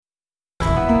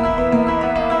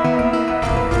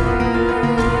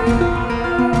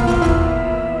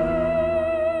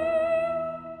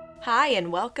and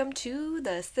welcome to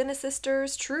the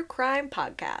Cinesisters True Crime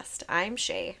Podcast. I'm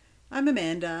Shay. I'm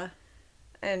Amanda.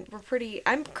 And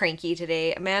I'm cranky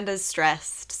today. Amanda's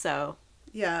stressed, so...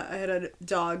 Yeah, I had a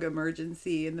dog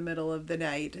emergency in the middle of the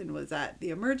night and was at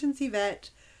the emergency vet.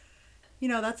 You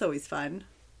know, that's always fun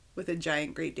with a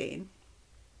giant Great Dane.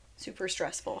 Super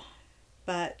stressful.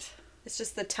 But... it's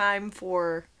just the time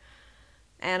for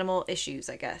animal issues,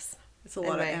 I guess. It's a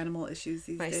lot of animal issues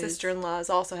these days. My sister-in-law is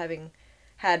also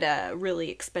had a really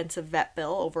expensive vet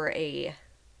bill over eating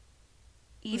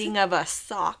of a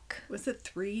sock. Was it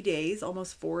 3 days?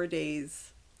 Almost 4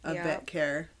 days of vet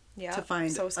care to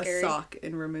find a sock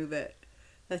and remove it.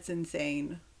 That's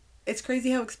insane. It's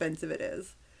crazy how expensive it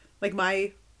is. Like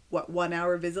my, 1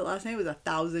 hour visit last night was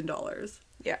 $1,000.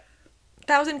 Yeah.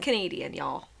 1,000 Canadian,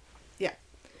 y'all. Yeah.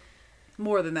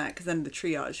 More than that, because then the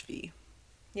triage fee.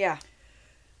 Yeah.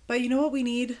 But you know what we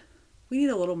need? We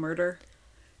need a little murder.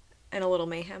 And a little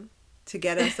mayhem. To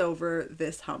get us over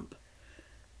this hump.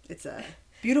 It's a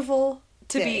beautiful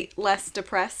day. Be less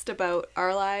depressed about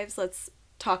our lives, let's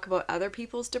talk about other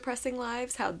people's depressing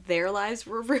lives, how their lives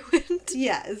were ruined.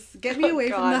 Yes. Get me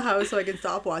away from the house so I can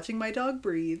stop watching my dog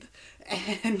breathe.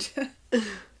 And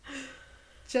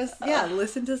just,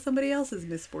 listen to somebody else's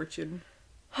misfortune.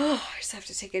 I just have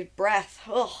to take a breath.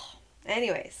 Oh.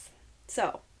 Anyways,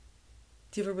 so...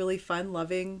 do you have a really fun,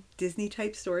 loving,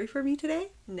 Disney-type story for me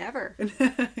today? Never.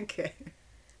 Okay.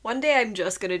 One day I'm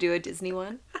just going to do a Disney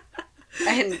one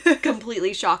and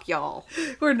completely shock y'all.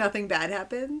 Where nothing bad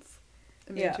happens.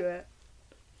 I'm into it.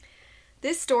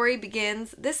 This story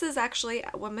begins, this is actually,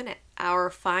 1 minute, our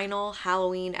final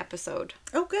Halloween episode.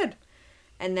 Oh, good.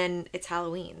 And then it's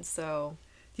Halloween, so...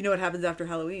 do you know what happens after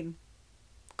Halloween?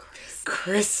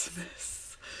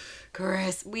 Christmas.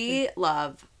 We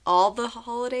love all the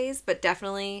holidays, but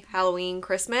definitely Halloween,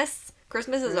 Christmas.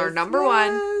 Christmas is our number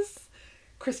one.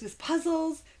 Christmas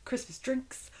puzzles, Christmas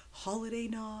drinks, holiday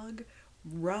nog,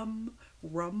 rumballs.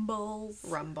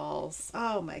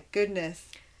 Oh my goodness.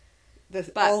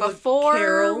 But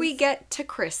before we get to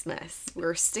Christmas,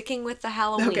 we're sticking with the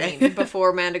Halloween before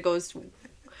Amanda goes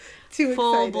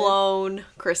full-blown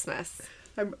Christmas.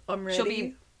 I'm ready. She'll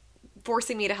be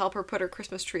forcing me to help her put her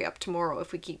Christmas tree up tomorrow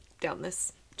if we keep down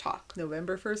this talk.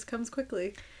 November 1st comes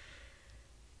quickly.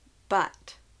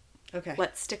 But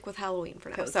let's stick with Halloween for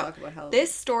now. Let's talk about Halloween.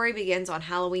 This story begins on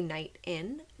Halloween night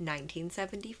in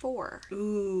 1974.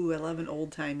 Ooh, I love an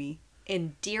old-timey.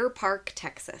 In Deer Park,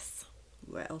 Texas.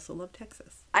 Ooh, I also love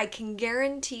Texas. I can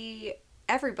guarantee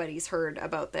everybody's heard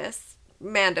about this.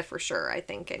 Amanda for sure, I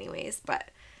think anyways. But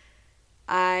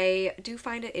I do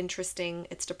find it interesting.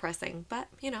 It's depressing. But,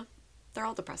 you know, they're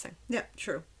all depressing. Yeah,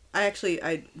 true.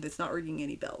 It's not ringing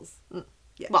any bells.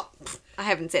 Yet. Well, I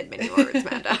haven't said many words,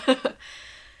 Amanda.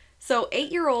 So,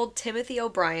 8-year-old Timothy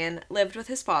O'Brien lived with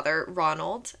his father,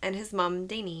 Ronald, and his mom,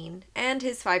 Daneen, and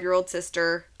his 5-year-old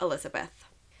sister, Elizabeth.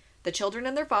 The children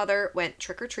and their father went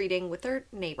trick-or-treating with their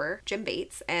neighbor, Jim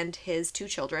Bates, and his 2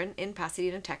 children in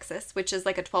Pasadena, Texas, which is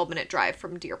like a 12-minute drive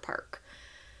from Deer Park.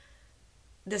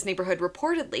 This neighborhood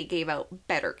reportedly gave out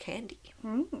better candy.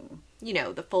 You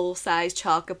know, the full-size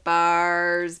chocolate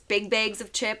bars, big bags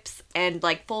of chips, and,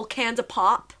 like, full cans of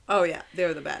pop. Oh, yeah.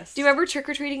 They're the best. Do you remember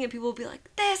trick-or-treating and people would be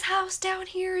like, this house down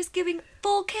here is giving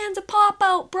full cans of pop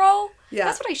out, bro? Yeah.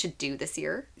 That's what I should do this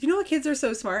year. You know what? Kids are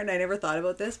so smart, and I never thought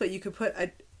about this, but you could put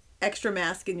an extra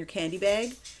mask in your candy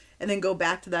bag and then go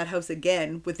back to that house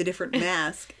again with a different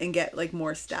mask and get, like,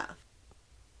 more stuff.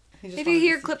 If you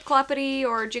hear clip-cloppity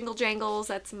or jingle-jangles,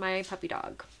 that's my puppy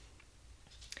dog.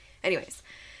 Anyways.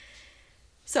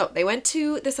 So, they went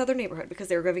to this other neighborhood because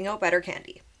they were giving out better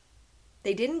candy.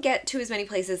 They didn't get to as many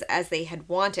places as they had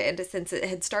wanted since it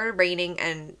had started raining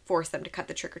and forced them to cut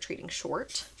the trick-or-treating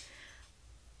short.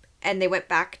 And they went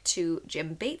back to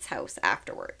Jim Bates' house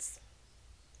afterwards.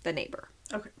 The neighbor.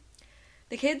 Okay.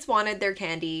 The kids wanted their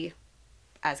candy,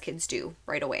 as kids do,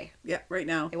 right away. Yeah, right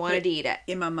now. They wanted to eat it.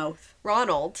 In my mouth.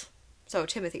 Ronald, so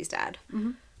Timothy's dad,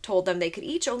 told them they could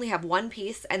each only have one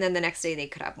piece and then the next day they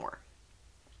could have more.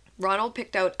 Ronald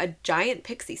picked out a giant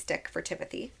pixie stick for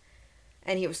Timothy,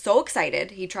 and he was so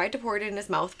excited, he tried to pour it in his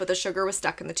mouth, but the sugar was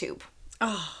stuck in the tube.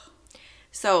 Oh.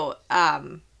 So,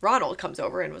 Ronald comes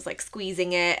over and was, like,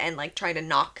 squeezing it and, like, trying to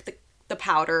knock the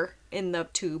powder in the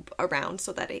tube around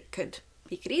so that he could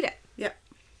eat it. Yeah.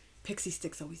 Pixie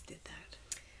sticks always did that.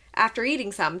 After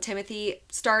eating some, Timothy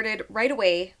started right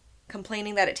away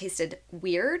complaining that it tasted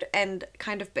weird and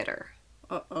kind of bitter.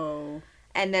 Uh-oh.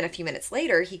 And then a few minutes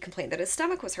later, he complained that his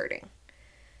stomach was hurting.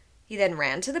 He then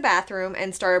ran to the bathroom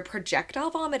and started projectile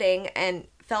vomiting and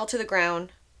fell to the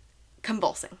ground,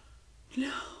 convulsing.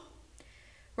 No.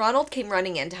 Ronald came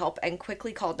running in to help and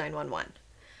quickly called 911.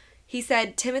 He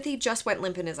said Timothy just went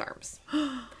limp in his arms.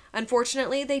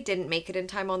 Unfortunately, they didn't make it in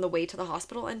time on the way to the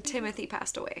hospital, and Timothy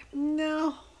passed away.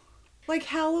 No. Like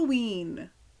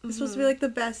Halloween. It's supposed to be like the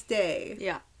best day.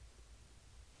 Yeah.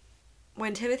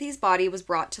 When Timothy's body was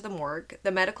brought to the morgue, the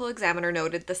medical examiner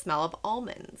noted the smell of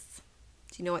almonds.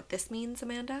 Do you know what this means,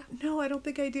 Amanda? No, I don't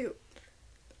think I do.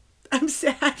 I'm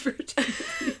sad for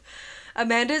Timothy.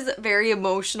 Amanda's very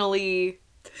emotionally...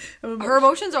 Her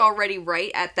emotions are already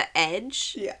right at the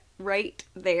edge. Yeah. Right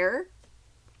there.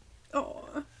 Oh.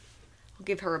 I'll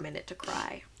give her a minute to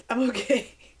cry. I'm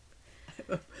okay.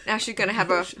 Now she's going to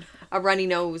have a runny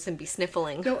nose and be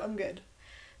sniffling. No, I'm good.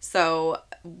 So,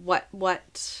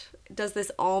 what does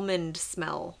this almond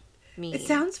smell mean? It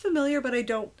sounds familiar, but I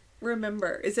don't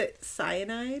remember. Is it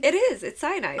cyanide? It is. It's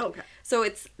cyanide. Okay. So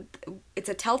it's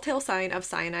a telltale sign of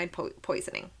cyanide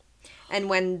poisoning. And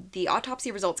when the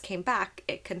autopsy results came back,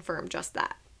 it confirmed just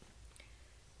that.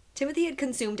 Timothy had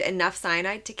consumed enough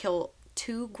cyanide to kill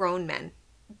 2 grown men.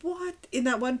 What? In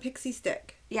that one pixie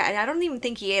stick? Yeah, and I don't even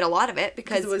think he ate a lot of it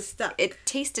because it was stuck. It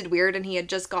tasted weird and he had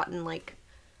just gotten like...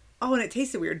 Oh, and it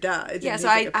tasted weird, duh. Yeah, so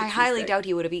I highly doubt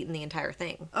he would have eaten the entire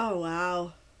thing. Oh,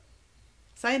 wow.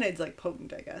 Cyanide's like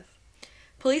potent, I guess.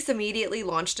 Police immediately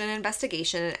launched an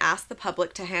investigation and asked the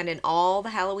public to hand in all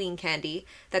the Halloween candy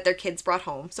that their kids brought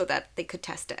home so that they could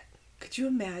test it. Could you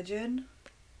imagine?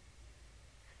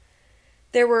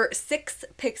 There were 6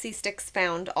 pixie sticks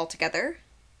found altogether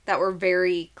that were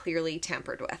very clearly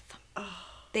tampered with. Oh.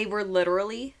 They were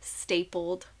literally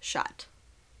stapled shut.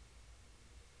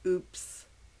 Oops.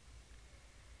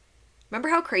 Remember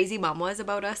how crazy Mom was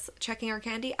about us checking our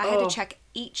candy? I had to check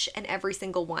each and every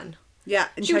single one. Yeah,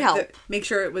 and she would help. Make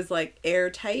sure it was like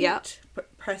airtight. Yep.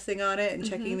 Pressing on it and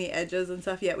checking the edges and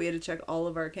stuff. Yeah, we had to check all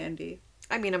of our candy.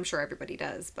 I mean, I'm sure everybody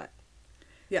does, but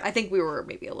yeah, I think we were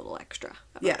maybe a little extra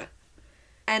about it.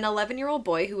 An 11-year-old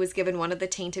boy who was given one of the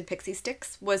tainted pixie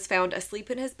sticks was found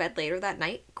asleep in his bed later that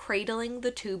night, cradling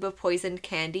the tube of poisoned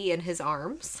candy in his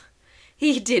arms.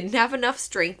 He didn't have enough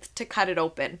strength to cut it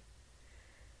open.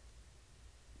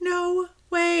 No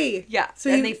way. Yeah, so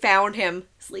and they found him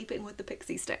sleeping with the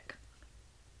pixie stick.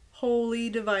 Holy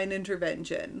divine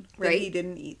intervention. Right? He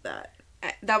didn't eat that.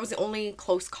 That was the only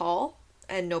close call,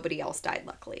 and nobody else died,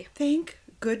 luckily. Thank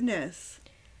goodness.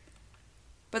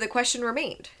 But the question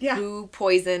remained. Yeah. Who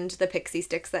poisoned the pixie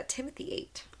sticks that Timothy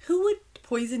ate? Who would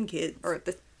poison kids? Or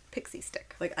the pixie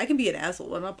stick. Like, I can be an asshole,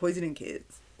 but I'm not poisoning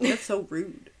kids. That's so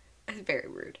rude. Very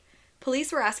rude.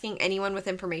 Police were asking anyone with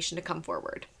information to come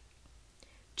forward.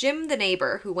 Jim, the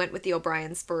neighbor, who went with the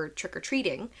O'Briens for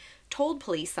trick-or-treating, told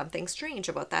police something strange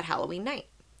about that Halloween night.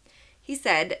 He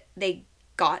said they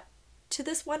got to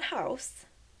this one house,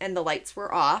 and the lights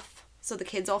were off, so the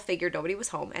kids all figured nobody was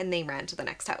home, and they ran to the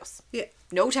next house. Yeah.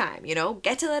 No time,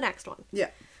 get to the next one. Yeah.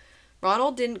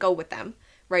 Ronald didn't go with them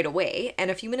right away, and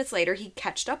a few minutes later, he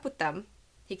caught up with them.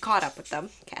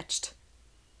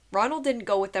 Ronald didn't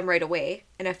go with them right away,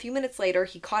 and a few minutes later,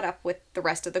 he caught up with the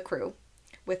rest of the crew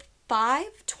with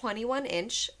 5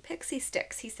 21-inch pixie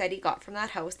sticks he said he got from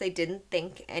that house they didn't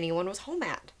think anyone was home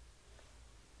at.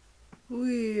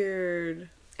 Weird.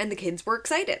 And the kids were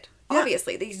excited. Yeah.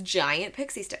 Obviously, these giant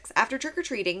pixie sticks. After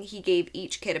trick-or-treating, he gave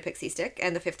each kid a pixie stick,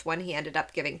 and the 5th one he ended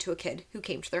up giving to a kid who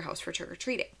came to their house for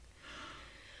trick-or-treating.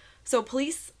 So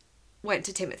police went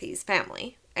to Timothy's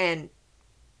family and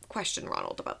questioned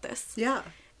Ronald about this. Yeah.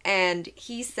 And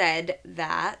he said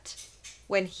that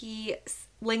when he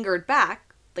lingered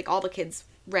back, like all the kids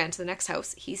ran to the next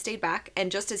house, he stayed back,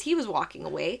 and just as he was walking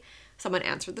away, someone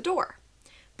answered the door.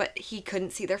 But he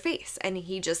couldn't see their face, and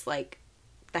he just,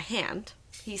 the hand,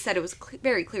 he said it was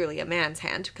very clearly a man's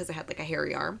hand, because it had, a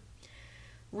hairy arm,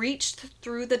 reached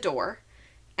through the door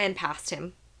and passed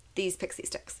him these pixie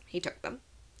sticks. He took them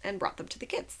and brought them to the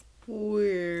kids.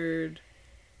 Weird.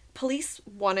 Police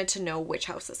wanted to know which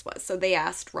house this was, so they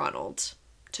asked Ronald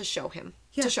to show them.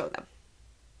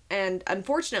 And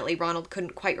unfortunately, Ronald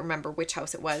couldn't quite remember which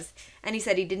house it was, and he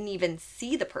said he didn't even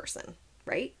see the person,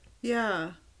 right?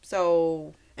 Yeah.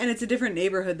 So... And it's a different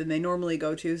neighborhood than they normally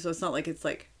go to, so it's not like it's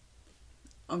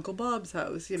Uncle Bob's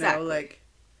house, exactly.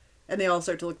 And they all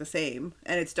start to look the same,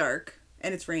 and it's dark,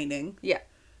 and it's raining. Yeah.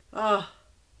 Oh,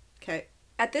 okay.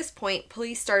 At this point,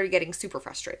 police started getting super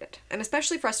frustrated, and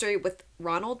especially frustrated with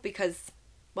Ronald because,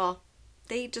 well,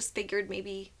 they just figured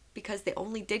maybe because they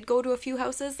only did go to a few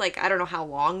houses, I don't know how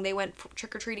long they went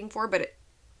trick-or-treating for, but it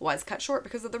was cut short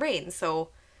because of the rain, so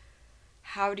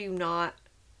how do you not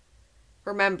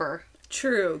remember...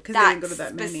 True, because they didn't go to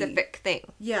that specific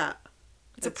thing. Yeah.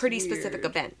 It's a pretty specific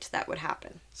event that would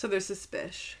happen. So they're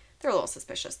suspicious. They're a little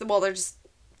suspicious. Well, they're just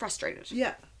frustrated.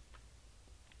 Yeah.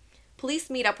 Police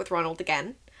meet up with Ronald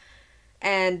again,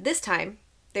 And this time,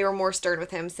 they were more stern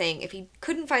with him, saying if he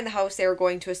couldn't find the house, they were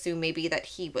going to assume maybe that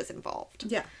he was involved.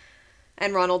 Yeah.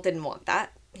 And Ronald didn't want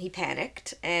that. He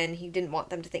panicked, and he didn't want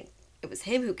them to think it was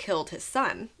him who killed his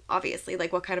son, obviously.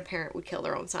 Like, what kind of parent would kill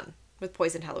their own son with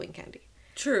poisoned Halloween candy?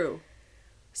 True.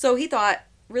 So he thought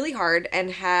really hard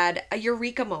and had a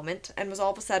eureka moment and was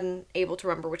all of a sudden able to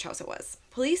remember which house it was.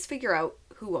 Police figure out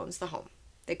who owns the home.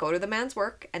 They go to the man's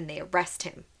work, and they arrest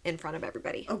him in front of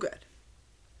everybody. Oh, good.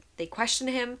 They question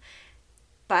him,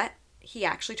 but he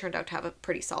actually turned out to have a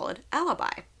pretty solid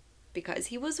alibi because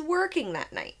he was working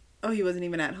that night. Oh, he wasn't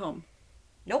even at home?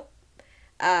 Nope.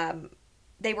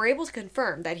 They were able to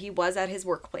confirm that he was at his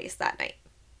workplace that night.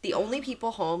 The only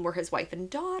people home were his wife and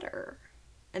daughter.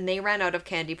 And they ran out of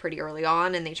candy pretty early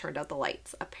on, and they turned out the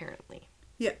lights, apparently.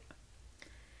 Yeah.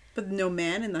 But no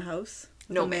man in the house?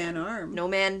 No man arm? No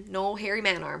man, no hairy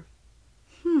man arm.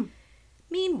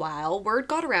 Meanwhile, word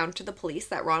got around to the police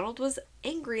that Ronald was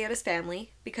angry at his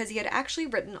family because he had actually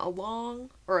written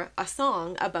a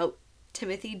song about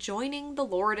Timothy joining the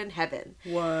Lord in heaven.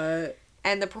 What?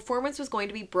 And the performance was going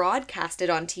to be broadcasted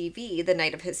on TV the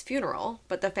night of his funeral,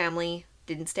 but the family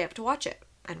didn't stay up to watch it.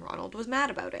 And Ronald was mad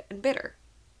about it and bitter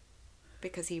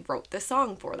because he wrote this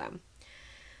song for them.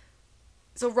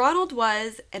 So Ronald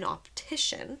was an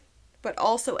optician, but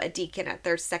also a deacon at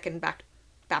their Second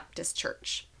Baptist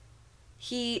church.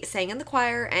 He sang in the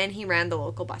choir, and he ran the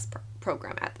local bus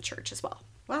program at the church as well.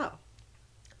 Wow.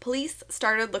 Police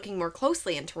started looking more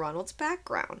closely into Ronald's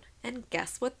background, and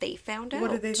guess what they found out? What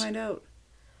did they find out?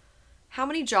 How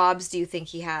many jobs do you think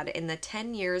he had in the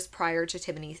 10 years prior to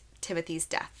Timothy's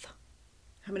death?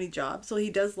 How many jobs? Well, he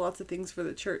does lots of things for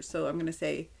the church, so I'm going to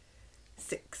say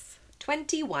 6.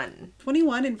 21.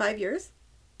 21 in 5 years?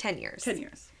 10 years. 10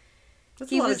 years.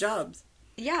 That's a lot of jobs.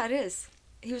 Yeah, it is.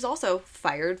 He was also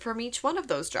fired from each one of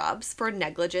those jobs for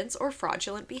negligence or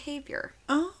fraudulent behavior.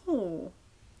 Oh.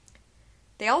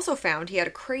 They also found he had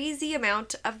a crazy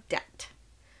amount of debt.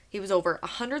 He was over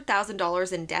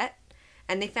 $100,000 in debt,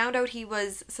 and they found out he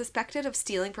was suspected of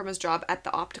stealing from his job at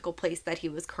the optical place that he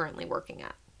was currently working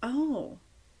at. Oh.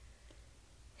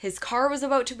 His car was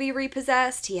about to be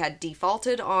repossessed. He had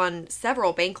defaulted on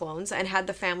several bank loans and had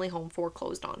the family home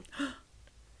foreclosed on.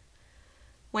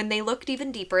 When they looked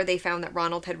even deeper, they found that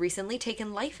Ronald had recently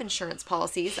taken life insurance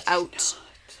policies out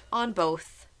on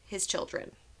both his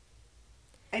children.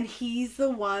 And he's the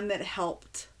one that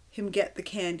helped him get the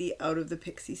candy out of the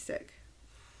pixie stick.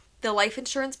 The life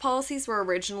insurance policies were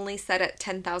originally set at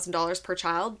 $10,000 per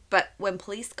child, but when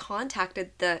police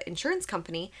contacted the insurance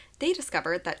company, they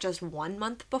discovered that just 1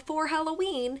 month before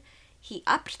Halloween, he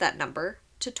upped that number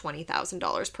to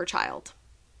 $20,000 per child.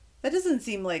 That doesn't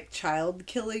seem like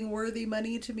child-killing worthy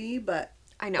money to me, but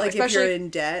I know, like if you're in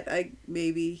debt,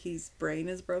 maybe his brain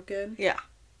is broken. Yeah.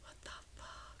 What the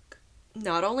fuck?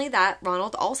 Not only that,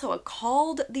 Ronald also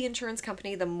called the insurance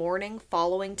company the morning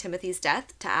following Timothy's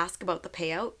death to ask about the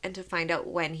payout and to find out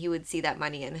when he would see that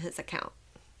money in his account.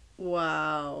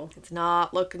 Wow. It's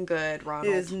not looking good,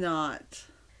 Ronald. It is not.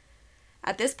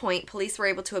 At this point, police were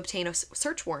able to obtain a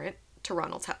search warrant to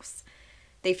Ronald's house.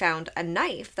 They found a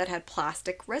knife that had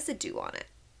plastic residue on it,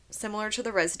 similar to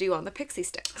the residue on the pixie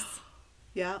sticks.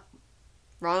 Yeah.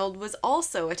 Ronald was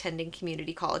also attending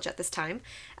community college at this time,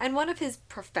 and one of his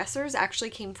professors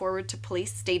actually came forward to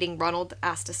police stating Ronald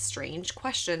asked a strange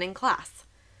question in class.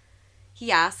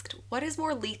 He asked, what is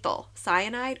more lethal,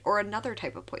 cyanide or another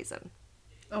type of poison?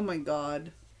 Oh my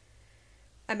God.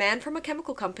 A man from a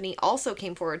chemical company also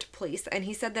came forward to police, and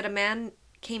he said that a man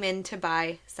came in to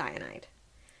buy cyanide.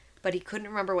 But he couldn't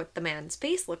remember what the man's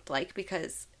face looked like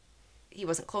because he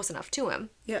wasn't close enough to him.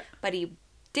 Yeah. But he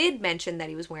did mention that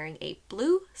he was wearing a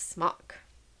blue smock,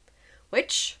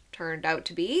 which turned out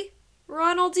to be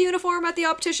Ronald's uniform at the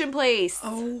optician place.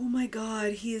 Oh my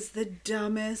God, he is the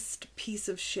dumbest piece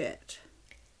of shit.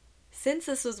 Since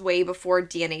this was way before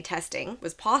DNA testing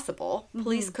was possible,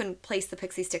 police couldn't place the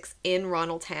pixie sticks in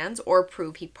Ronald's hands or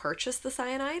prove he purchased the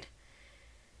cyanide.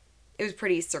 It was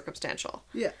pretty circumstantial.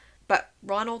 Yeah. But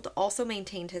Ronald also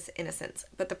maintained his innocence,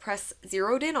 but the press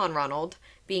zeroed in on Ronald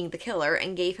being the killer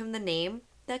and gave him the name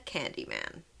the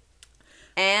Candyman.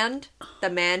 And the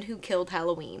man who killed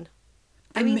Halloween.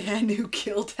 Man who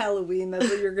killed Halloween, that's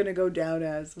what you're going to go down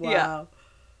as. Wow. Yeah.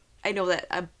 I know that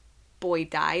a boy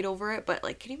died over it, but,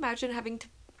 like, can you imagine having to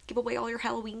give away all your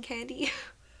Halloween candy?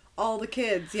 All the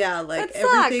kids, yeah. Like,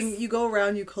 everything, you go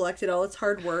around, you collect it all. It's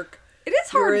hard work. It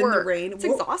is hard work. You're in the rain. It's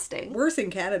exhausting. Worse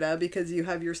in Canada because you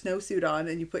have your snowsuit on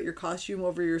and you put your costume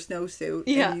over your snowsuit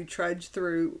and you trudge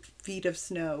through feet of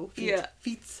snow.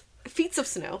 Feet of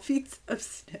snow. Feet of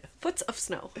snow. Foots of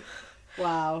snow.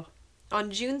 Wow. On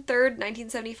June 3rd,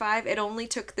 1975, it only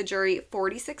took the jury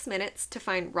 46 minutes to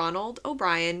find Ronald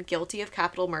O'Brien guilty of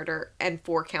capital murder and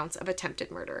 4 counts of attempted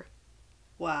murder.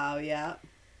 Wow, yeah.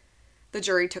 The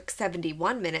jury took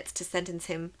 71 minutes to sentence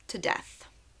him to death.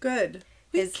 Good.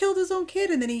 He killed his own kid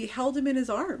and then he held him in his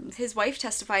arms. His wife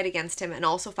testified against him and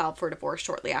also filed for divorce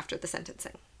shortly after the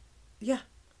sentencing. Yeah.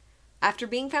 After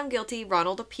being found guilty,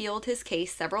 Ronald appealed his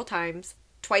case several times,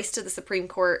 twice to the Supreme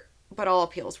Court, but all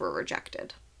appeals were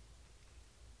rejected.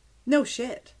 No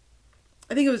shit.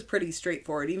 I think it was pretty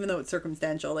straightforward, even though it's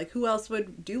circumstantial. Like, who else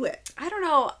would do it? I don't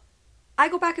know. I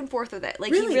go back and forth with it.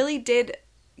 Like, really? He really did...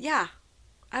 Yeah.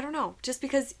 I don't know. Just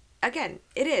because, again,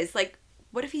 it is. Like,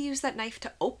 what if he used that knife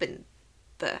to open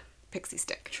the pixie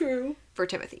stick? True. For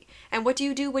Timothy. And what do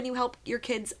you do when you help your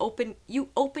kids open... You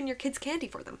open your kids' candy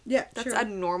for them. Yeah, That's a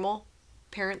normal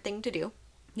parent thing to do.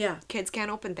 Yeah. Kids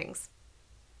can't open things.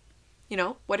 You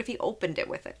know? What if he opened it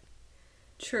with it?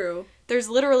 True. There's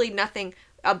literally nothing...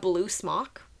 A blue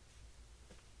smock.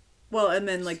 Well, and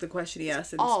then, like, the question he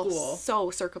asked in school. So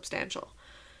circumstantial.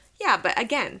 Yeah, but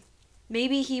again,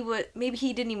 maybe he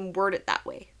didn't even word it that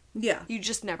way. Yeah. You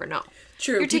just never know.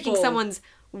 True. You're taking someone's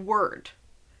word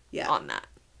on that.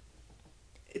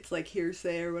 It's like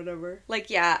hearsay or whatever.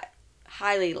 Like, yeah,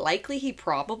 highly likely he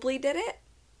probably did it.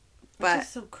 But it's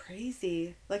just so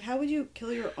crazy. Like, how would you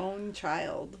kill your own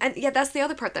child? And yeah, that's the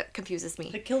other part that confuses me.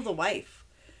 Like, kill the wife.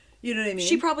 You know what I mean?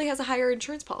 She probably has a higher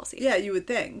insurance policy. Yeah, you would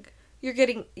think.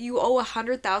 You owe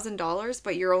 $100,000,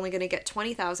 but you're only going to get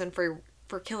 $20,000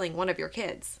 for killing one of your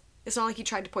kids. It's not like he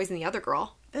tried to poison the other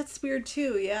girl. That's weird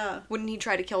too, yeah. Wouldn't he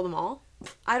try to kill them all?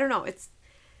 I don't know.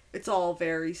 It's all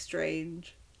very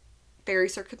strange. Very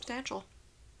circumstantial.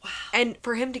 Wow. And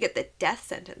for him to get the death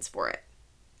sentence for it,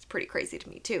 it's pretty crazy to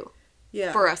me too.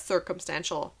 Yeah. For a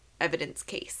circumstantial evidence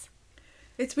case.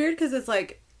 It's weird because it's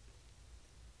like,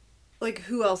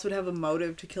 who else would have a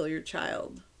motive to kill your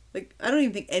child? Like, I don't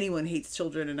even think anyone hates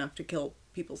children enough to kill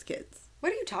people's kids.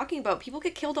 What are you talking about? People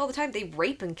get killed all the time. They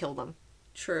rape and kill them.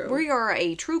 True. We are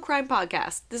a true crime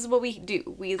podcast. This is what we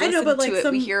do. We listen to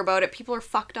it. We hear about it. People are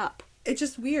fucked up. It's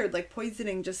just weird. Like,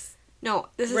 poisoning just... No,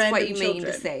 this is what you mean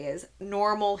to say is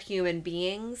normal human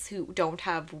beings who don't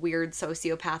have weird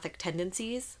sociopathic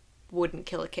tendencies wouldn't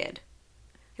kill a kid.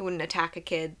 They wouldn't attack a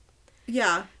kid.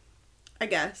 Yeah, I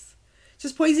guess.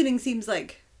 Just poisoning seems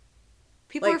like...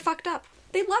 People are fucked up.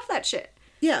 They love that shit.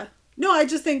 Yeah. No, I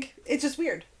just think it's just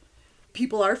weird.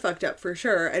 People are fucked up for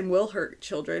sure and will hurt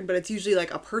children, but it's usually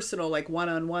like a personal, like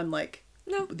one-on-one, like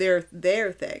no, their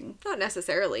thing. Not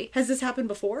necessarily. Has this happened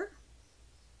before?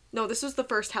 No, this was the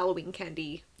first Halloween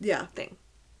candy thing.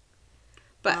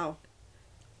 But wow.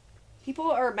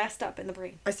 People are messed up in the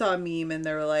brain. I saw a meme and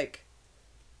they were like,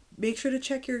 make sure to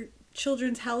check your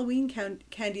children's Halloween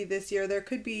candy this year. There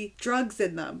could be drugs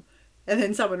in them. And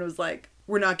then someone was like,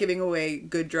 we're not giving away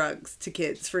good drugs to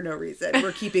kids for no reason.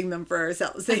 We're keeping them for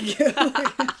ourselves. Thank you.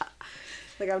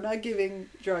 Like, I'm not giving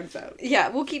drugs out. Yeah,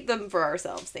 we'll keep them for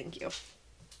ourselves. Thank you.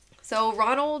 So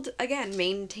Ronald, again,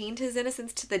 maintained his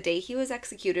innocence to the day he was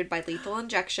executed by lethal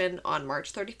injection on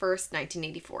March 31st,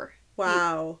 1984.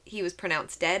 Wow. He was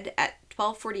pronounced dead at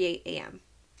 12:48 a.m.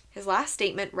 His last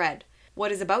statement read,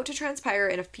 "What is about to transpire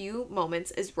in a few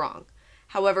moments is wrong.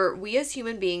 However, we as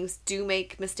human beings do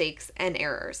make mistakes and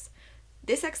errors.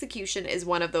 This execution is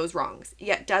one of those wrongs,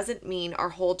 yet doesn't mean our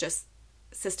whole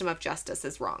system of justice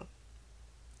is wrong.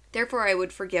 Therefore, I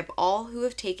would forgive all who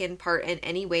have taken part in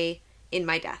any way in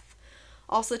my death.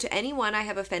 Also, to anyone I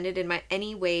have offended in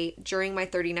any way during my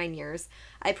 39 years,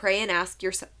 I pray and ask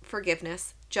your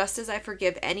forgiveness, just as I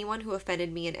forgive anyone who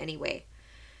offended me in any way.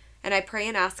 And I pray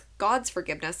and ask God's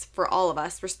forgiveness for all of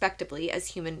us, respectively, as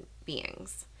human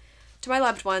beings. To my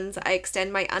loved ones, I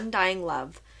extend my undying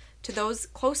love. To those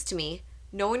close to me,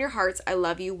 know in your hearts I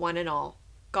love you one and all.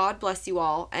 God bless you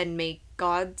all, and may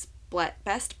God's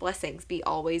best blessings be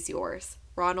always yours.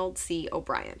 Ronald C.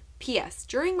 O'Brien. P.S.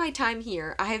 During my time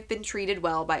here, I have been treated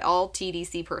well by all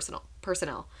TDC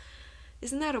personnel.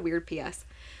 Isn't that a weird P.S.?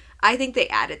 I think they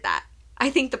added that. I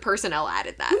think the personnel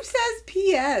added that. Who says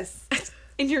P.S.?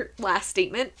 In your last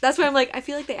statement. That's why I'm like, I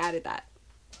feel like they added that.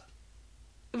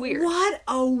 Weird. What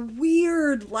a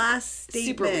weird last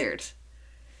statement. Super weird.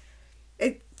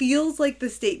 It feels like the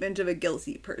statement of a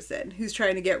guilty person who's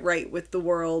trying to get right with the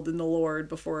world and the Lord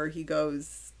before he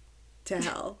goes to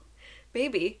hell.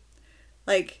 Maybe.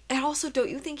 Like, and also, don't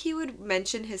you think he would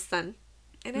mention his son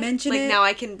in it? Mention like, it. Now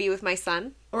I can be with my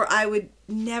son? Or I would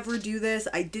never do this.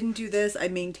 I didn't do this. I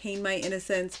maintain my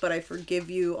innocence, but I forgive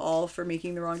you all for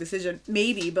making the wrong decision.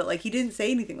 Maybe, but, like, he didn't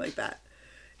say anything like that.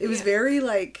 It was very,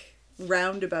 like,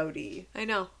 roundabouty. I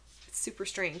know. It's super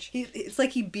strange. It's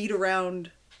like he beat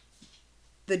around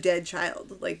the dead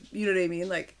child. Like, you know what I mean?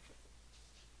 Like,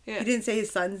 he didn't say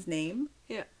his son's name.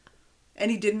 Yeah.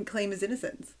 And he didn't claim his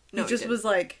innocence. No, he just was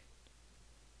like,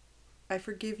 I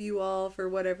forgive you all for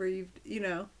whatever you've, you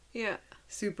know. Yeah.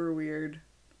 Super weird.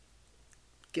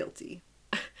 Guilty.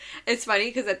 It's funny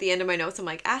because at the end of my notes, I'm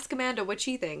like, ask Amanda what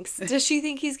she thinks. Does she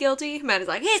think he's guilty? Amanda's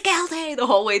like, he's guilty the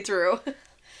whole way through.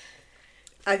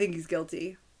 I think he's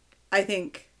guilty. I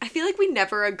feel like we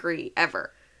never agree,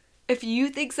 ever. If you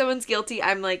think someone's guilty,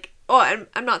 I'm like, oh,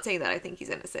 I'm not saying that I think he's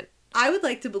innocent. I would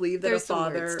like to believe that a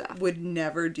father would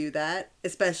never do that,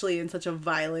 especially in such a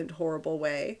violent, horrible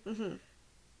way. Mm-hmm.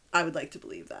 I would like to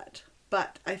believe that.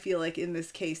 But I feel like in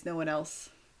this case, no one else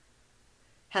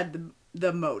had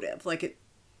the motive. Like, it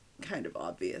kind of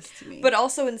obvious to me. But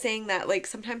also in saying that, like,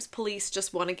 sometimes police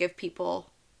just want to give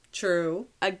people... True.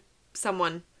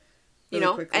 Someone, you really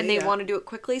know, quickly, and they want to do it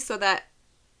quickly so that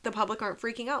the public aren't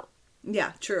freaking out.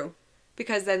 Yeah, true.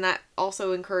 Because then that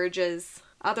also encourages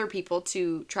other people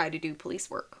to try to do police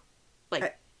work.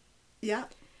 Like... yeah.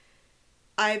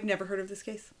 I've never heard of this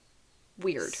case.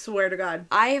 Weird. Swear to God.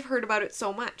 I have heard about it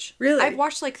so much. Really? I've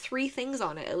watched like 3 things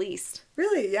on it at least.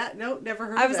 Really? Yeah. No, never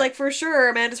heard of it. I was like, for sure,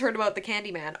 Amanda's heard about the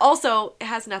Candyman. Also, it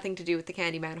has nothing to do with the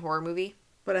Candyman horror movie.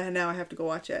 But now I have to go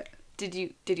watch it. Did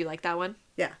you like that one?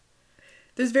 Yeah.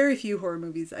 There's very few horror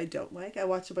movies I don't like. I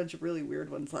watched a bunch of really weird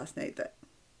ones last night that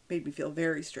made me feel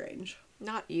very strange.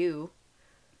 Not you.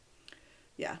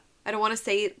 Yeah. I don't want to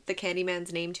say the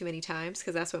Candyman's name too many times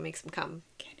because that's what makes him come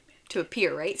to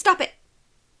appear, right? Stop it!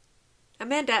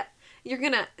 Amanda, you're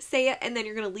going to say it and then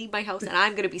you're going to leave my house and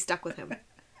I'm going to be stuck with him.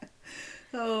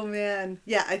 Oh, man.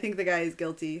 Yeah, I think the guy is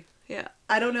guilty. Yeah.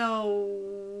 I don't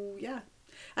know. Yeah.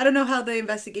 I don't know how the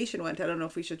investigation went. I don't know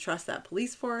if we should trust that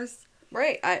police force.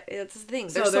 Right. That's the thing.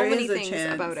 There's so many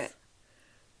things about it.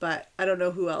 But I don't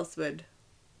know who else would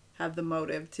have the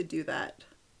motive to do that.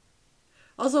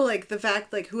 Also, like, the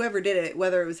fact, like, whoever did it,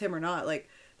 whether it was him or not, like,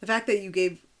 the fact that you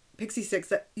gave pixie sticks,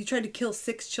 that you tried to kill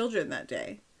 6 children that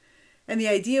day. And the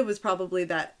idea was probably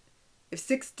that if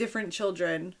 6 different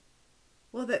children...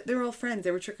 Well, they were all friends.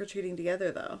 They were trick-or-treating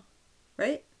together, though.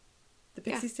 Right? The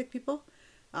pixie stick people?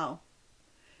 Oh.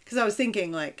 Because I was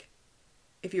thinking, like,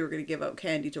 if you were going to give out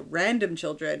candy to random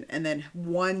children and then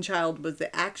one child was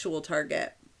the actual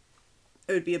target,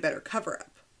 it would be a better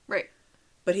cover-up. Right.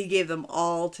 But he gave them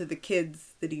all to the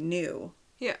kids that he knew.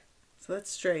 Yeah. So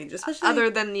that's strange. Especially... Other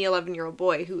than the 11-year-old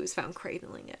boy who was found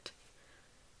cradling it.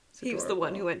 He was the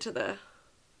one who went to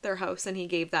their house and he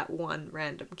gave that one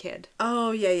random kid. Oh,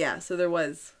 yeah. So there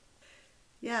was...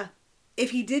 Yeah.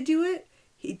 If he did do it,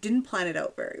 he didn't plan it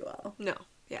out very well. No.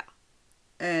 Yeah.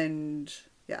 And,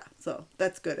 yeah. So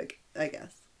that's good, I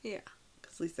guess. Yeah.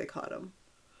 Because at least they caught him.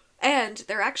 And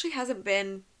there actually hasn't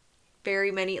been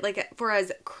very many... Like, for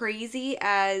as crazy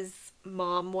as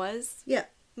Mom was... Yeah.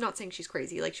 I'm not saying she's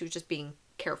crazy. Like, she was just being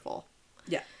careful.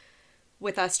 Yeah.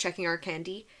 With us checking our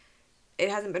candy... It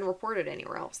hasn't been reported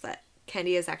anywhere else that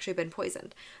candy has actually been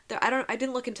poisoned. I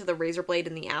didn't look into the razor blade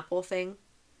and the apple thing,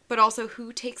 but also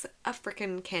who takes a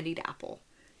frickin' candied apple?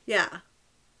 Yeah,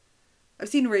 I've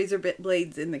seen razor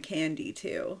blades in the candy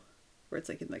too, where it's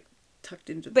like tucked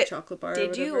into the chocolate bar.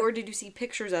 Did you, or did you see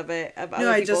pictures of it of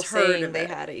other people saying they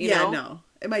had it? You know? No,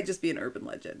 it might just be an urban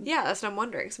legend. Yeah, that's what I'm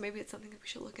wondering. So maybe it's something that we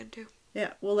should look into.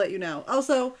 Yeah, we'll let you know.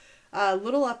 Also, a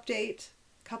little update.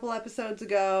 A couple episodes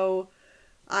ago,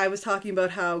 I was talking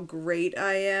about how great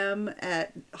I am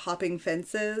at hopping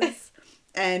fences.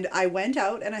 And I went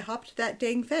out and I hopped that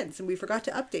dang fence and we forgot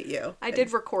to update you. I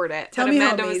did record it. Tell me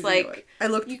Amanda how amazing was like, I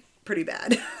looked pretty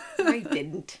bad. I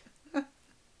didn't.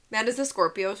 Amanda's a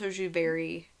Scorpio, so she's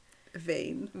very...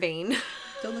 Vain.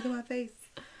 Don't look at my face.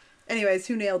 Anyways,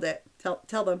 who nailed it?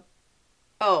 Tell them.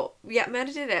 Oh, yeah,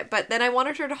 Amanda did it. But then I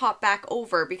wanted her to hop back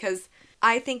over because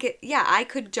I think I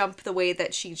could jump the way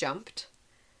that she jumped.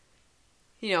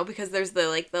 You know, because there's the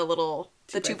little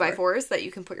 2x4s that you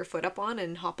can put your foot up on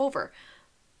and hop over.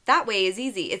 That way is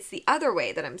easy. It's the other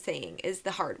way that I'm saying is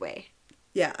the hard way.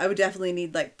 Yeah, I would definitely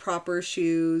need proper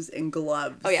shoes and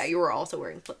gloves. Oh yeah, you were also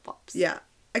wearing flip-flops. Yeah.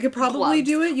 I could probably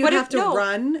do it. You'd have to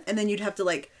run and then you'd have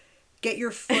to get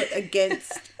your foot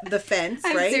against the fence,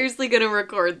 right? I'm seriously going to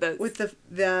record this. With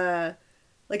the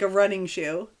a running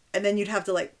shoe, and then you'd have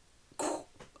to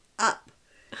up.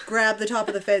 Grab the top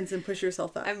of the fence and push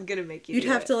yourself up. I'm gonna make you You'd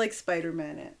have to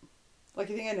Spider-Man it. I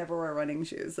think I never wear running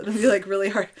shoes. It'd be really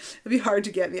hard. It'd be hard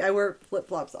to get me. I wear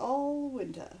flip-flops all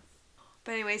winter.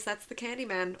 But anyways, that's the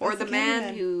Candyman. Or the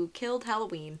man who killed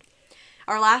Halloween.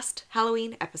 Our last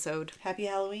Halloween episode. Happy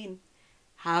Halloween.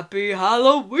 Happy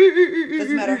Halloween.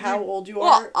 Doesn't matter how old you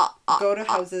are. Go to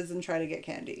houses and try to get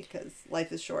candy because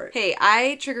life is short. Hey,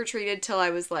 I trick-or-treated till I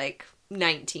was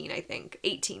 19, I think.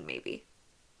 18, maybe.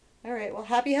 All right, well,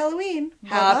 happy Halloween.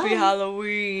 Happy Bye-bye.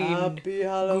 Halloween. Happy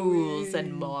Halloween. Ghouls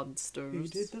and monsters. We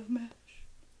did the mash.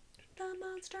 The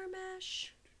monster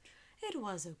mash. It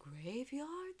was a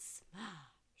graveyard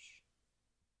smash.